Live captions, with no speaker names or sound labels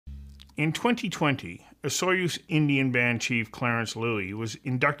In 2020, Osoyoos Indian Band chief Clarence Louie was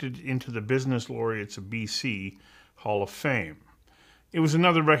inducted into the Business Laureates of BC Hall of Fame. It was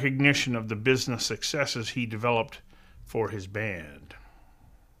another recognition of the business successes he developed for his band.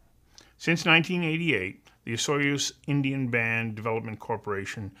 Since 1988, the Osoyoos Indian Band Development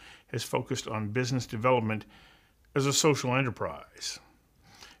Corporation has focused on business development as a social enterprise.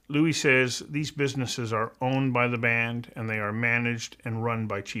 Louis says these businesses are owned by the band and they are managed and run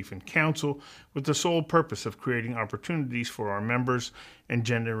by chief and council with the sole purpose of creating opportunities for our members and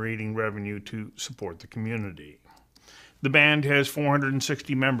generating revenue to support the community. The band has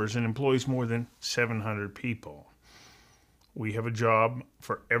 460 members and employs more than 700 people. We have a job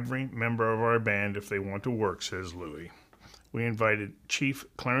for every member of our band if they want to work, says Louis. We invited Chief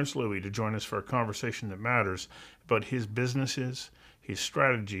Clarence Louie to join us for a conversation that matters about his businesses, his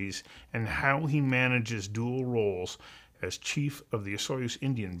strategies, and how he manages dual roles as chief of the Osoyoos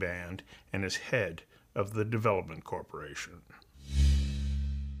Indian Band and as head of the Development Corporation.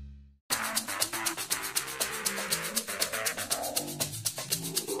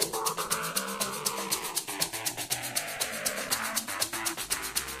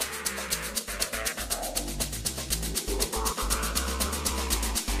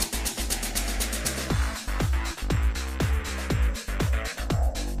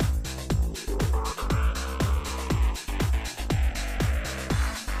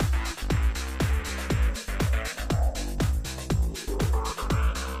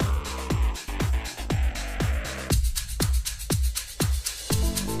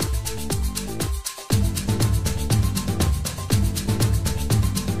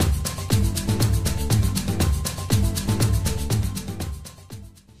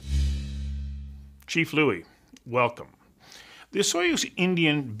 Chief Louie, welcome. The Osoyoos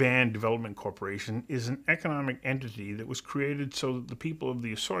Indian Band Development Corporation is an economic entity that was created so that the people of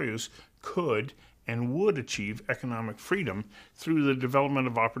the Osoyoos could and would achieve economic freedom through the development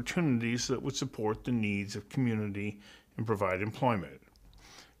of opportunities that would support the needs of community and provide employment.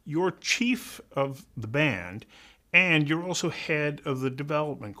 You're chief of the band and you're also head of the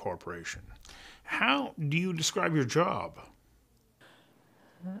Development Corporation. How do you describe your job?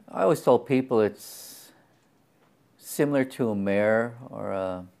 I always tell people it's similar to a mayor or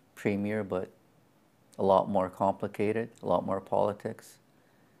a premier, but a lot more complicated, a lot more politics.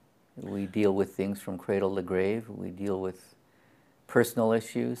 We deal with things from cradle to grave. We deal with personal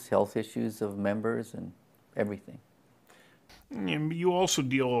issues, health issues of members, and everything. You also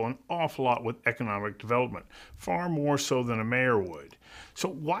deal an awful lot with economic development, far more so than a mayor would. So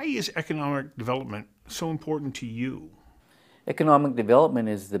why is economic development so important to you? Economic development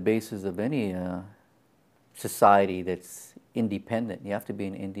is the basis of any society that's independent. You have to be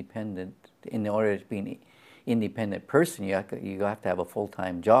an independent. In order to be an independent person, you have to have a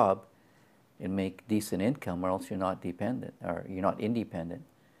full-time job and make decent income, or else you're not dependent, or you're not independent.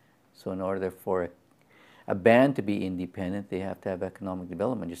 So in order for a band to be independent, they have to have economic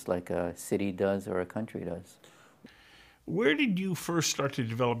development, just like a city does or a country does. Where did you first start to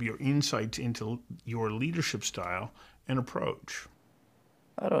develop your insights into your leadership style and approach?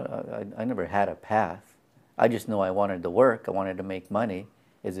 I never had a path. I just know I wanted to work. I wanted to make money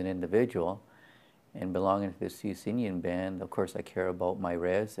as an individual. And belonging to the Osoyoos Indian Band, of course, I care about my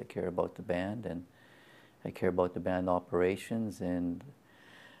res, I care about the band, and I care about the band operations. And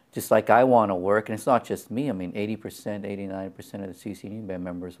just like I want to work, and it's not just me, I mean 80%, 89% of the Osoyoos Indian Band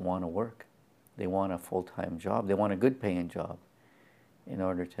members want to work. They want a full-time job. They want a good paying job. In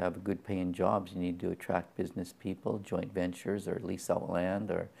order to have good paying jobs, you need to attract business people, joint ventures, or lease out land,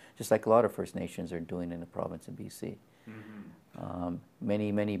 or just like a lot of First Nations are doing in the province of BC.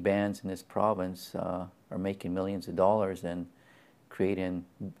 Many bands in this province are making millions of dollars and creating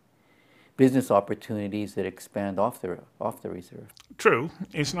business opportunities that expand off the reserve. True.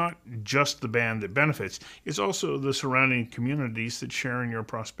 It's not just the band that benefits. It's also the surrounding communities that share in your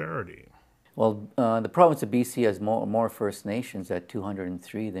prosperity. Well, the province of BC has more First Nations at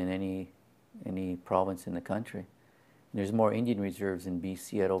 203 than any province in the country. There's more Indian reserves in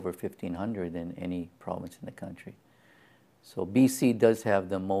BC at over 1,500 than any province in the country. So BC does have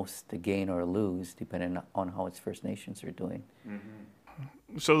the most to gain or lose, depending on how its First Nations are doing.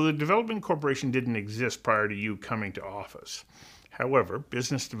 So the Development Corporation didn't exist prior to you coming to office. However,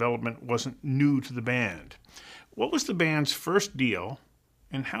 business development wasn't new to the band. What was the band's first deal,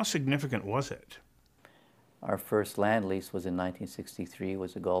 and how significant was it? Our first land lease was in 1963,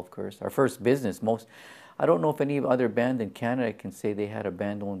 was a golf course. Our first business, I don't know if any other band in Canada can say they had a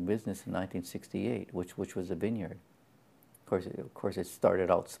band-owned business in 1968, which was a vineyard. Of course, it started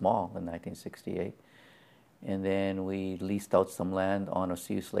out small in 1968. And then we leased out some land on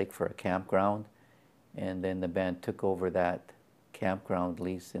Osius Lake for a campground. And then the band took over that campground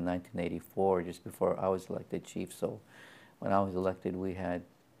lease in 1984, just before I was elected chief. So when I was elected, we had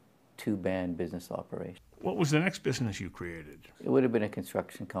 2 band business operations. What was the next business you created? It would have been a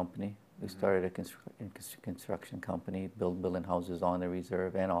construction company. We started a construction company, building houses on the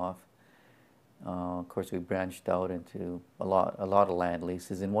reserve and off. Of course, we branched out into a lot of land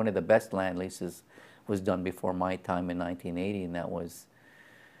leases, and one of the best land leases was done before my time in 1980, and that was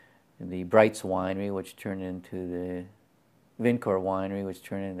the Brights Winery, which turned into the Vincor Winery, which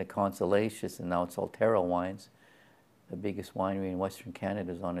turned into Consolacious, and now it's Altera Wines. The biggest winery in Western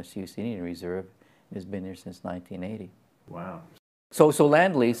Canada is on the Sioux Indian Reserve. It has been there since 1980. Wow. So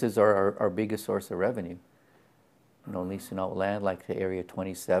land leases are our biggest source of revenue. You know, leasing out land like the Area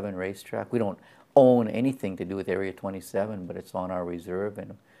 27 racetrack. We don't own anything to do with Area 27, but it's on our reserve,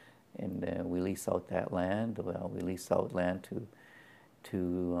 and we lease out that land. Well, we lease out land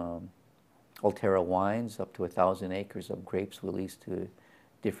to Altera Wines, up to 1,000 acres of grapes we lease to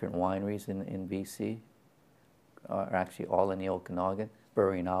different wineries in BC, actually all in the Okanagan.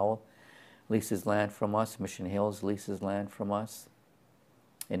 Burry and Owl leases land from us. Mission Hills leases land from us.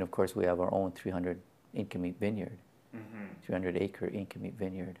 And of course, we have our own 300 Incomeat vineyard, 300-acre Incomeat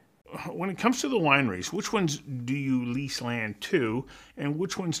vineyard. When it comes to the wineries, which ones do you lease land to, and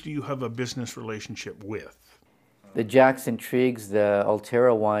which ones do you have a business relationship with? The Jackson Triggs, the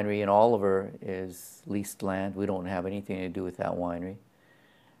Altera Winery in Oliver is leased land. We don't have anything to do with that winery.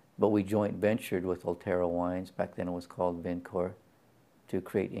 But we joint ventured with Altera Wines, back then it was called Vincor, to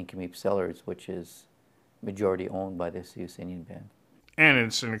create Incomeat Cellars, which is majority owned by the Sioux Indian Band. And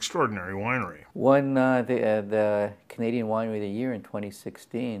it's an extraordinary winery. Won the Canadian Winery of the Year in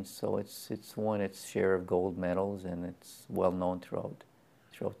 2016, so it's won its share of gold medals, and it's well known throughout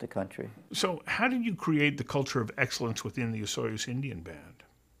the country. So how did you create the culture of excellence within the Osoyoos Indian Band?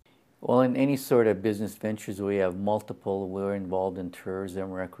 Well, in any sort of business ventures, we have multiple. We're involved in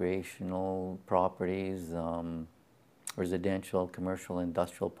tourism, recreational properties, residential, commercial,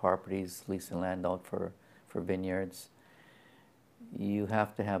 industrial properties, leasing land out for vineyards. You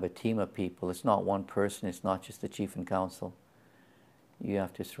have to have a team of people. It's not one person. It's not just the chief and council. You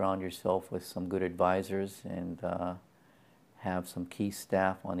have to surround yourself with some good advisors and have some key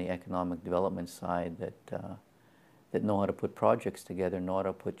staff on the economic development side that know how to put projects together, know how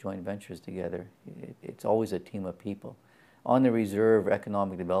to put joint ventures together. It's always a team of people. On the reserve,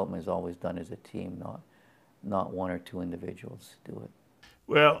 economic development is always done as a team, not 1 or 2 individuals do it.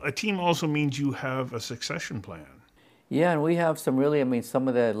 Well, a team also means you have a succession plan. Yeah, and we have some some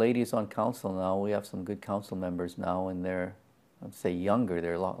of the ladies on council now, we have some good council members now, and they're, I'd say younger,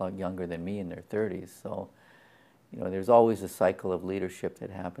 they're a lot younger than me in their 30s. So, you know, there's always a cycle of leadership that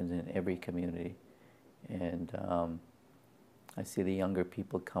happens in every community. And I see the younger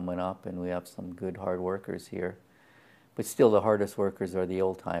people coming up, and we have some good hard workers here. But still, the hardest workers are the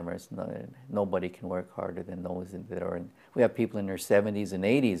old-timers. Nobody can work harder than those that are in. We have people in their 70s and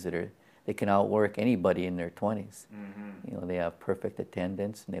 80s they can outwork anybody in their 20s. You know, they have perfect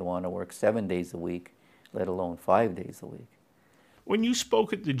attendance, and they want to work 7 days a week, let alone 5 days a week. When you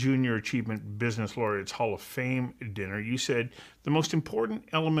spoke at the Junior Achievement Business Laureates Hall of Fame dinner, you said the most important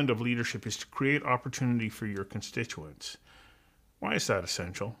element of leadership is to create opportunity for your constituents. Why is that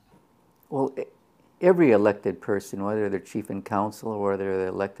essential? Well, every elected person, whether they're chief and council or whether they're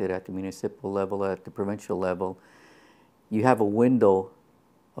elected at the municipal level, at the provincial level, you have a window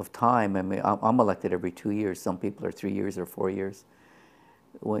of time. I mean, I'm elected every 2 years. Some people are 3 years or 4 years.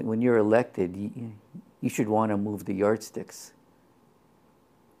 When you're elected, you should want to move the yardsticks.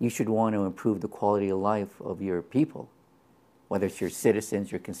 You should want to improve the quality of life of your people, whether it's your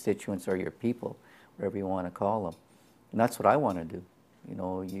citizens, your constituents, or your people, whatever you want to call them. And that's what I want to do. You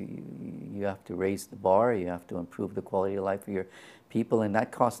know, you have to raise the bar. You have to improve the quality of life of your people, and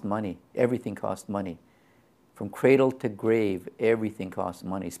that costs money. Everything costs money. From cradle to grave, everything costs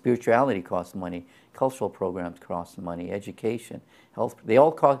money. Spirituality costs money. Cultural programs cost money. Education, health, they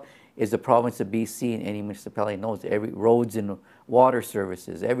all cost. Is the province of BC, and any municipality knows, every roads and water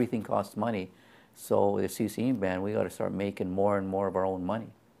services, everything costs money. So the Sioux Indian Band, we got to start making more and more of our own money.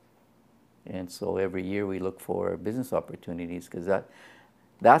 And so every year we look for business opportunities, because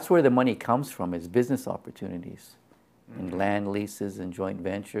that's where the money comes from, is business opportunities, and land leases and joint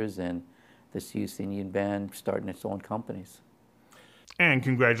ventures, and the Sioux Indian Band starting its own companies. And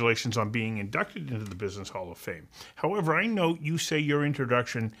congratulations on being inducted into the Business Hall of Fame. However, I note you say your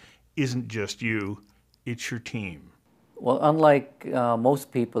introduction isn't just you, it's your team. Well, unlike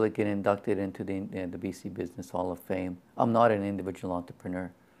most people that get inducted into the BC Business Hall of Fame, I'm not an individual entrepreneur.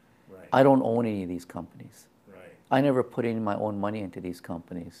 Right. I don't own any of these companies. I never put any of my own money into these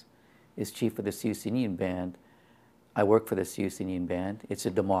companies. As chief of the Sioux Indian Band, I work for the Sioux Indian Band. It's a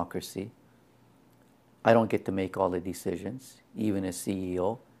democracy. I don't get to make all the decisions, even as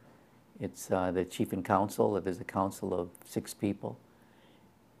CEO. It's the chief and council. There's a council of 6 people.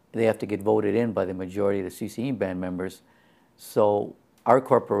 They have to get voted in by the majority of the Sioux Indian Band members. So our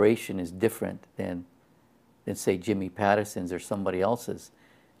corporation is different than say Jimmy Patterson's or somebody else's.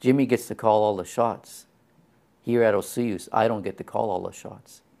 Jimmy gets to call all the shots. Here at Osoyoos, I don't get to call all the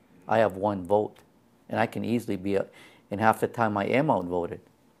shots. I have 1 vote, and I can easily be, and half the time I am outvoted.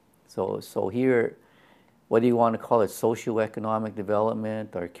 So here, whether you want to call it socioeconomic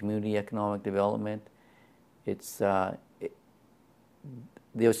development or community economic development, it's the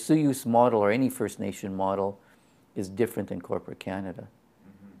Osoyoos model or any First Nation model is different than corporate Canada,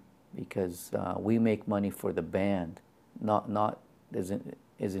 because we make money for the band, not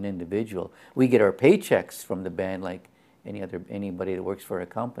as an individual. We get our paychecks from the band like anybody that works for a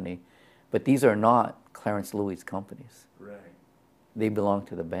company, but these are not Clarence Louie's companies. Right. They belong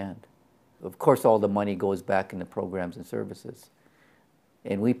to the band. Of course, all the money goes back into programs and services,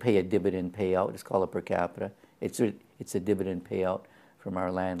 and we pay a dividend payout. It's called a per capita. It's a dividend payout from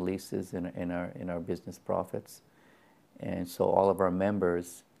our land leases and our business profits, and so all of our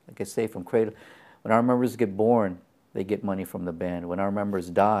members, like I say, from cradle, when our members get born, they get money from the band. When our members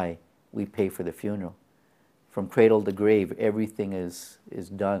die, we pay for the funeral. From cradle to grave, everything is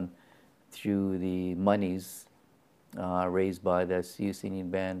done through the monies raised by the Sioux Indian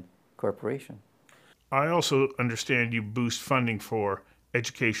Band Corporation. I also understand you boost funding for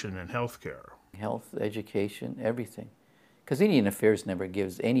education and healthcare. Health, education, everything. Because Indian Affairs never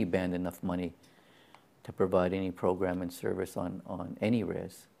gives any band enough money to provide any program and service on any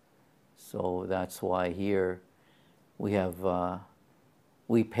res. So that's why here we have,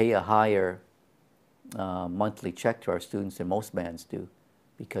 we pay a higher monthly check to our students than most bands do,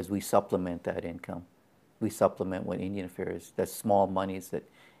 because we supplement that income. We supplement what Indian Affairs, that's small monies that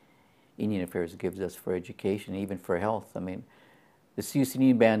Indian Affairs gives us for education, even for health. I mean, the Sioux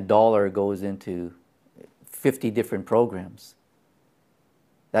Indian Band dollar goes into 50 different programs.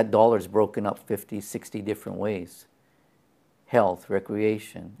 That dollar is broken up 50, 60 different ways. Health,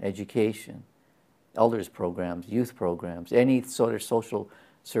 recreation, education, elders programs, youth programs, any sort of social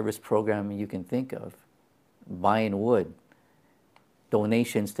service program you can think of. Buying wood,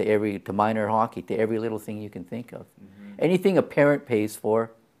 donations to minor hockey, to every little thing you can think of. Mm-hmm. Anything a parent pays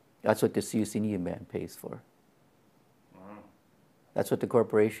for, that's what the Sioux Indian Band pays for. Wow. That's what the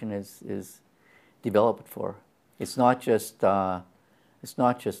corporation is developed for. It's not just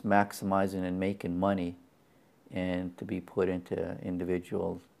maximizing and making money and to be put into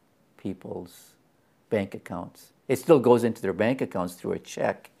individual people's bank accounts. It still goes into their bank accounts through a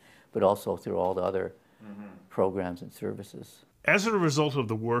check, but also through all the other programs and services. As a result of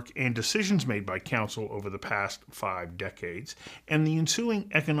the work and decisions made by Council over the past 5 decades and the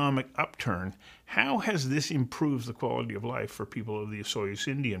ensuing economic upturn, how has this improved the quality of life for people of the Osoyoos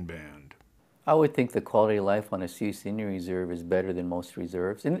Indian Band? I would think the quality of life on a Sioux Indian Reserve is better than most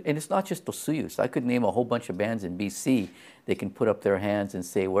reserves. And it's not just Osoyoos. I could name a whole bunch of bands in BC. They can put up their hands and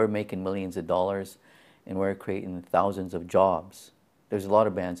say, we're making millions of dollars and we're creating thousands of jobs. There's a lot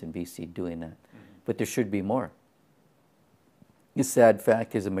of bands in BC doing that. But there should be more. The sad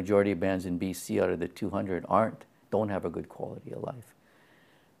fact is the majority of bands in BC out of the 200 don't have a good quality of life.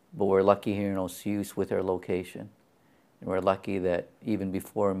 But we're lucky here in Osoyoos with our location. And we're lucky that even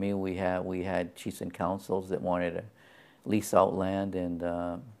before me, we had chiefs and councils that wanted to lease out land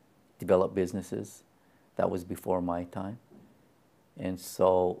and develop businesses. That was before my time. And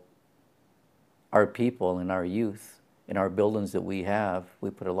so our people and our youth and our buildings that we have, we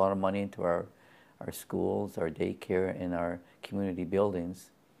put a lot of money into our schools, our daycare, and our community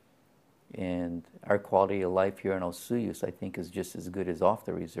buildings. And our quality of life here in Osoyoos, I think, is just as good as off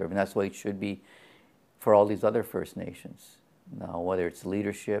the reserve. And that's why it should be for all these other First Nations. Now, whether it's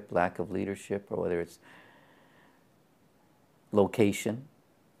leadership, lack of leadership, or whether it's location,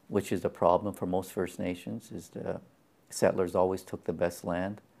 which is a problem for most First Nations, is the settlers always took the best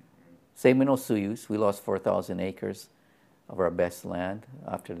land. Same in Osoyoos. We lost 4,000 acres of our best land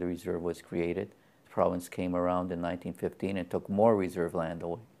after the reserve was created. The province came around in 1915 and took more reserve land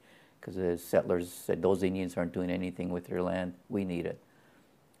away because the settlers said those Indians aren't doing anything with their land. We need it.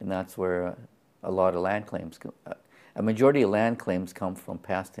 And that's where a lot of land claims, a majority of land claims come from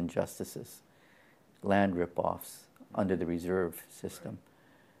past injustices, land rip-offs under the reserve system.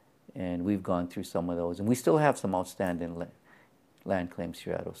 And we've gone through some of those. And we still have some outstanding land claims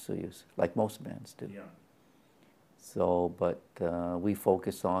here at Osoyoos, like most bands do. Yeah. So, but we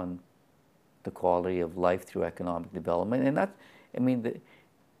focus on the quality of life through economic development. And that, I mean,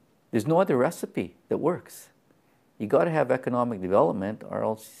 there's no other recipe that works. You got to have economic development, or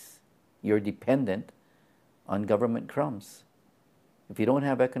else you're dependent on government crumbs. If you don't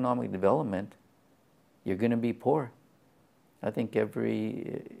have economic development, you're going to be poor. I think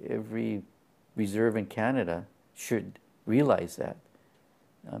every reserve in Canada should realize that.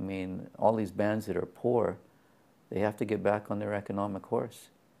 I mean, all these bands that are poor, they have to get back on their economic horse.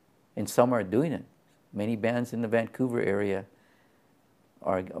 And some are doing it. Many bands in the Vancouver area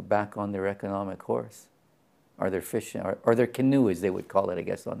are back on their economic horse. Or their fishing, or their canoe, as they would call it, I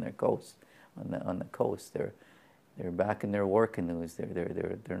guess, on their coast, on the coast. They're back in their war canoes.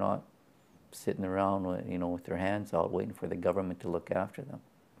 They're not sitting around with their hands out waiting for the government to look after them.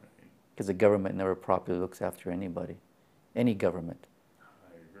 Because the government never properly looks after anybody, any government.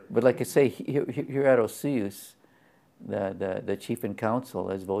 But like I say, here at Osoyoos, the chief and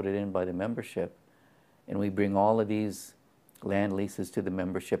council is voted in by the membership, and we bring all of these land leases to the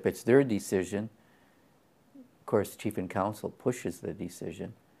membership. It's their decision. Of course, the chief and council pushes the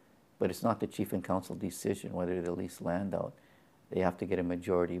decision, but it's not the chief and council decision whether to lease land out. They have to get a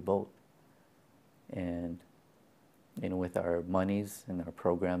majority vote. And with our monies and our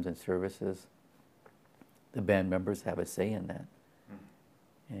programs and services, the band members have a say in that.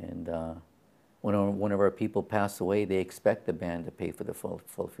 And when one of our people pass away, they expect the band to pay for the full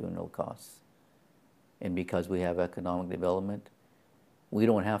funeral costs. And because we have economic development, we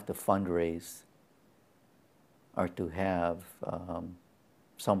don't have to fundraise or to have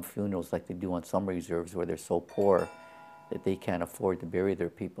some funerals like they do on some reserves where they're so poor that they can't afford to bury their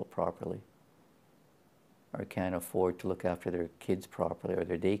people properly, or can't afford to look after their kids properly, or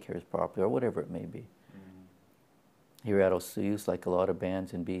their daycares properly, or whatever it may be. Here at Osoyoos, like a lot of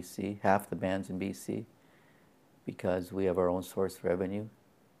bands in BC, half the bands in BC, because we have our own source revenue,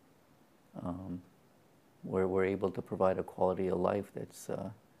 we're able to provide a quality of life that's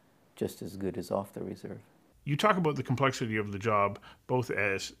just as good as off the reserve. You talk about the complexity of the job both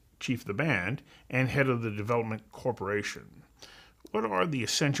as chief of the band and head of the development corporation. What are the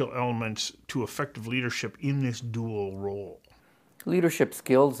essential elements to effective leadership in this dual role? Leadership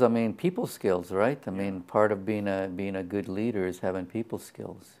skills, I mean, people skills, right? I mean, part of being a good leader is having people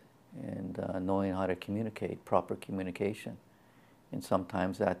skills and knowing how to communicate, proper communication. And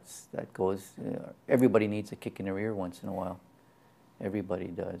sometimes that goes, everybody needs a kick in their ear once in a while. Everybody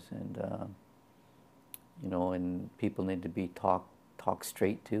does. And, and people need to be talked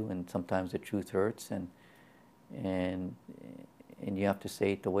straight to, and sometimes the truth hurts, and you have to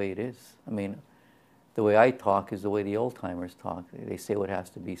say it the way it is. I mean, the way I talk is the way the old timers talk. They say what has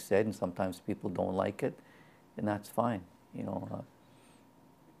to be said, and sometimes people don't like it, and that's fine.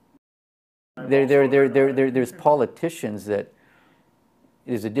 There's politicians that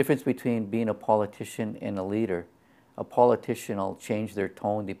there's a difference between being a politician and a leader. A politician will change their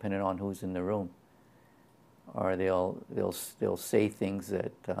tone depending on who's in the room, or they'll say things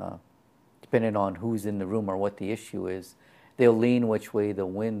that depending on who's in the room or what the issue is, they'll lean which way the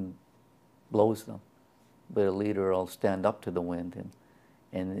wind blows them. But a leader will stand up to the wind,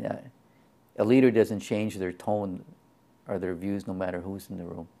 and a leader doesn't change their tone or their views no matter who's in the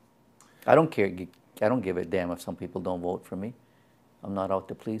room. I don't care. I don't give a damn if some people don't vote for me. I'm not out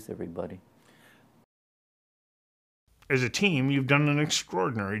to please everybody. As a team, you've done an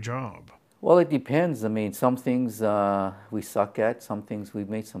extraordinary job. Well, it depends. I mean, some things we suck at. Some things we've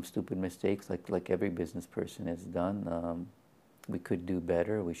made some stupid mistakes, like every business person has done. We could do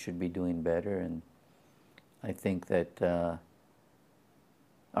better. We should be doing better. And I think that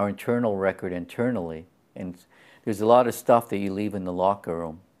our internal record internally, and there's a lot of stuff that you leave in the locker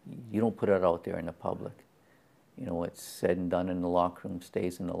room. You don't put it out there in the public. What's said and done in the locker room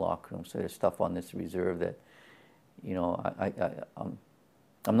stays in the locker room. So there's stuff on this reserve that, I'm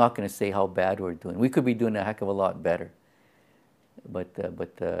not going to say how bad we're doing. We could be doing a heck of a lot better. But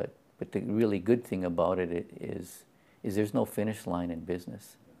the really good thing about it is there's no finish line in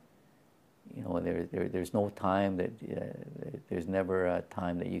business. There's no time that there's never a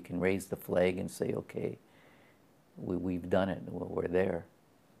time that you can raise the flag and say, okay, we've done it. We're there.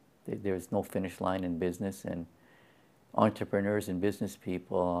 There's no finish line in business, and entrepreneurs and business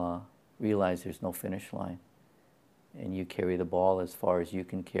people realize there's no finish line, and you carry the ball as far as you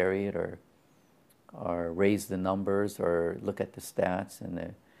can carry it, or raise the numbers, or look at the stats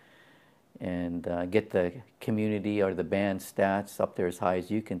and get the community or the band stats up there as high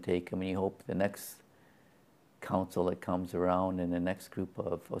as you can take them, and you hope the next council that comes around and the next group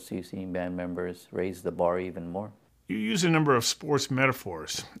of Osoyoos band members raise the bar even more. You use a number of sports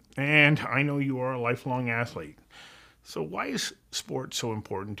metaphors, and I know you are a lifelong athlete. So why is sport so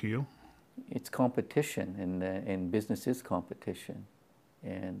important to you? It's competition, and business is competition.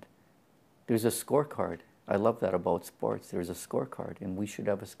 And there's a scorecard. I love that about sports. There's a scorecard, and we should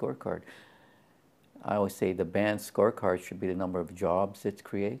have a scorecard. I always say the band's scorecard should be the number of jobs it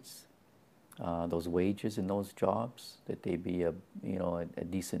creates, those wages in those jobs, that they be a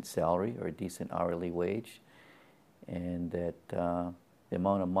decent salary or a decent hourly wage, and that the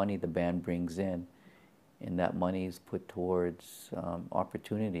amount of money the band brings in, and that money is put towards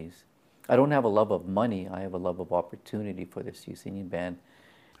opportunities. I don't have a love of money. I have a love of opportunity for the Sioux Indian Band.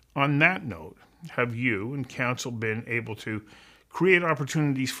 On that note, have you and council been able to create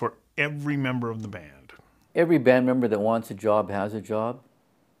opportunities for every member of the band? Every band member that wants a job has a job,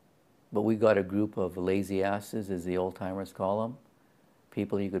 but we got a group of lazy asses, as the old timers call them.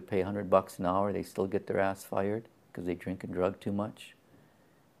 People you could pay $100 an hour, they still get their ass fired because they drink and drug too much.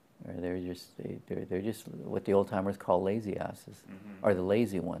 Or they're just what the old timers call lazy asses, are the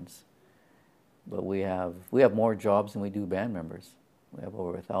lazy ones. But we have more jobs than we do band members. We have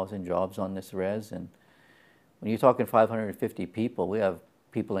over 1,000 jobs on this res, and when you're talking 550 people, we have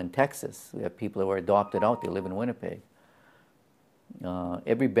people in Texas. We have people who are adopted out. They live in Winnipeg.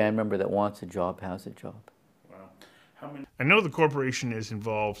 Every band member that wants a job has a job. Wow. I know the corporation is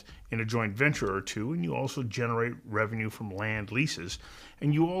involved in a joint venture or two, and you also generate revenue from land leases,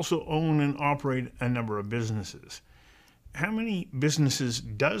 and you also own and operate a number of businesses. How many businesses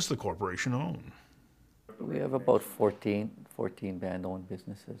does the corporation own? We have about 14 band-owned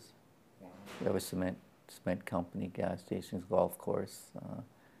businesses. We have a cement company, gas stations, golf course,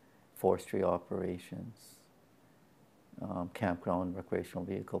 forestry operations, campground, recreational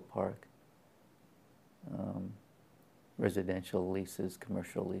vehicle park, residential leases,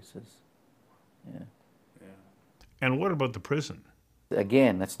 commercial leases. Yeah. And what about the prison?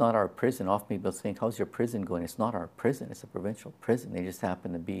 Again, that's not our prison. Often people think, how's your prison going? It's not our prison. It's a provincial prison. They just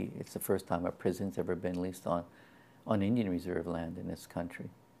happen to be, it's the first time a prison's ever been leased on Indian Reserve land in this country.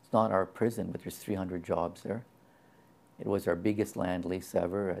 It's not our prison, but there's 300 jobs there. It was our biggest land lease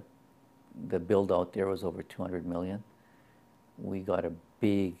ever. The build out there was over 200 million. We got a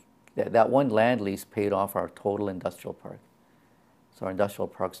big, that one land lease paid off our total industrial park. So our industrial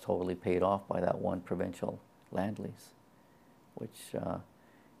park's totally paid off by that one provincial land lease.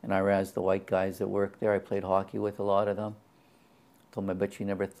 And I razzed the white guys that work there. I played hockey with a lot of them. Told them, I bet you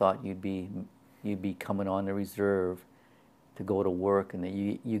never thought you'd be coming on the reserve to go to work, and that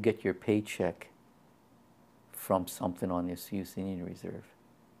you get your paycheck from something on the Sioux Indian Reserve.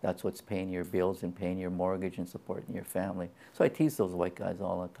 That's what's paying your bills and paying your mortgage and supporting your family. So I tease those white guys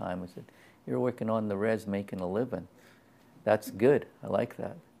all the time. I said, you're working on the res making a living. That's good. I like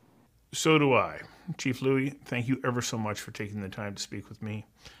that. So do I. Chief Louis, thank you ever so much for taking the time to speak with me,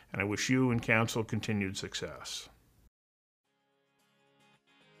 and I wish you and council continued success.